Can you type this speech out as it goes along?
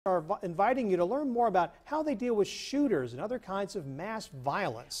Are inviting you to learn more about how they deal with shooters and other kinds of mass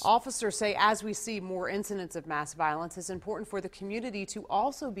violence. Officers say as we see more incidents of mass violence, it's important for the community to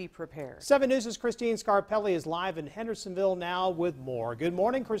also be prepared. 7 News' Christine Scarpelli is live in Hendersonville now with more. Good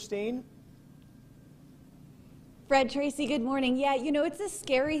morning, Christine. Fred, Tracy, good morning. Yeah, you know, it's a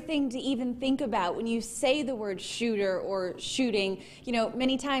scary thing to even think about when you say the word shooter or shooting. You know,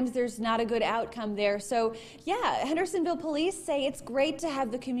 many times there's not a good outcome there. So, yeah, Hendersonville Police say it's great to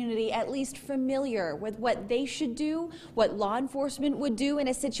have the community at least familiar with what they should do, what law enforcement would do in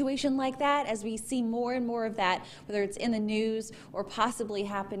a situation like that, as we see more and more of that, whether it's in the news or possibly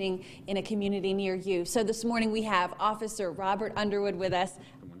happening in a community near you. So this morning we have Officer Robert Underwood with us.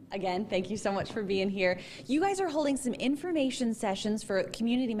 Again, thank you so much for being here. You guys are holding some information sessions for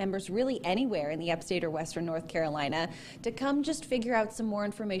community members really anywhere in the upstate or western North Carolina to come just figure out some more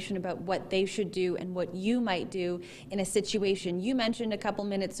information about what they should do and what you might do in a situation. You mentioned a couple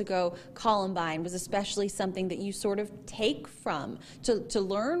minutes ago Columbine was especially something that you sort of take from, to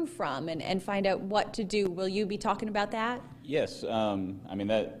learn from and find out what to do. Will you be talking about that? Yes, I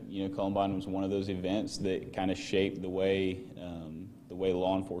mean Columbine was one of those events that kind of shaped the way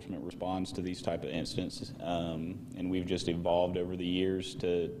law enforcement responds to these type of incidents, and we've just evolved over the years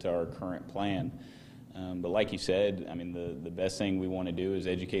to our current plan. But like you said, I mean the best thing we want to do is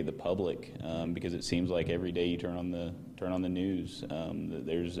educate the public, because it seems like every day you turn on the news,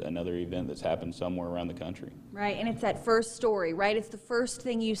 there's another event that's happened somewhere around the country. Right, and it's that first story, right? It's the first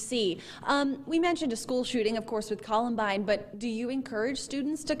thing you see. We mentioned a school shooting, of course, with Columbine, but do you encourage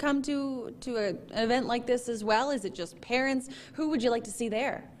students to come to an event like this as well? Is it just parents? Who would you like to see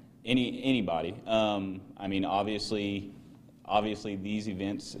there? Anybody. I mean, obviously these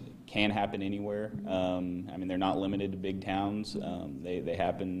events can happen anywhere. I mean, they're not limited to big towns. They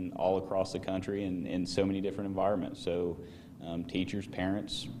happen all across the country in so many different environments. So teachers,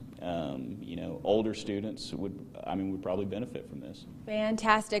 parents, older students would probably benefit from this.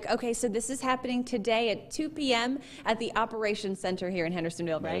 Fantastic. Okay, so this is happening today at 2 p.m. at the Operations Center here in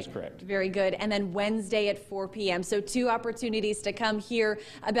Hendersonville, right? That is correct. Very good. And then Wednesday at 4 p.m. So 2 opportunities to come hear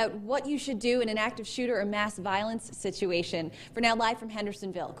about what you should do in an active shooter or mass violence situation. For now, live from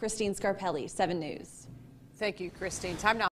Hendersonville, Christine Scarpelli, 7 News. Thank you, Christine. Time now.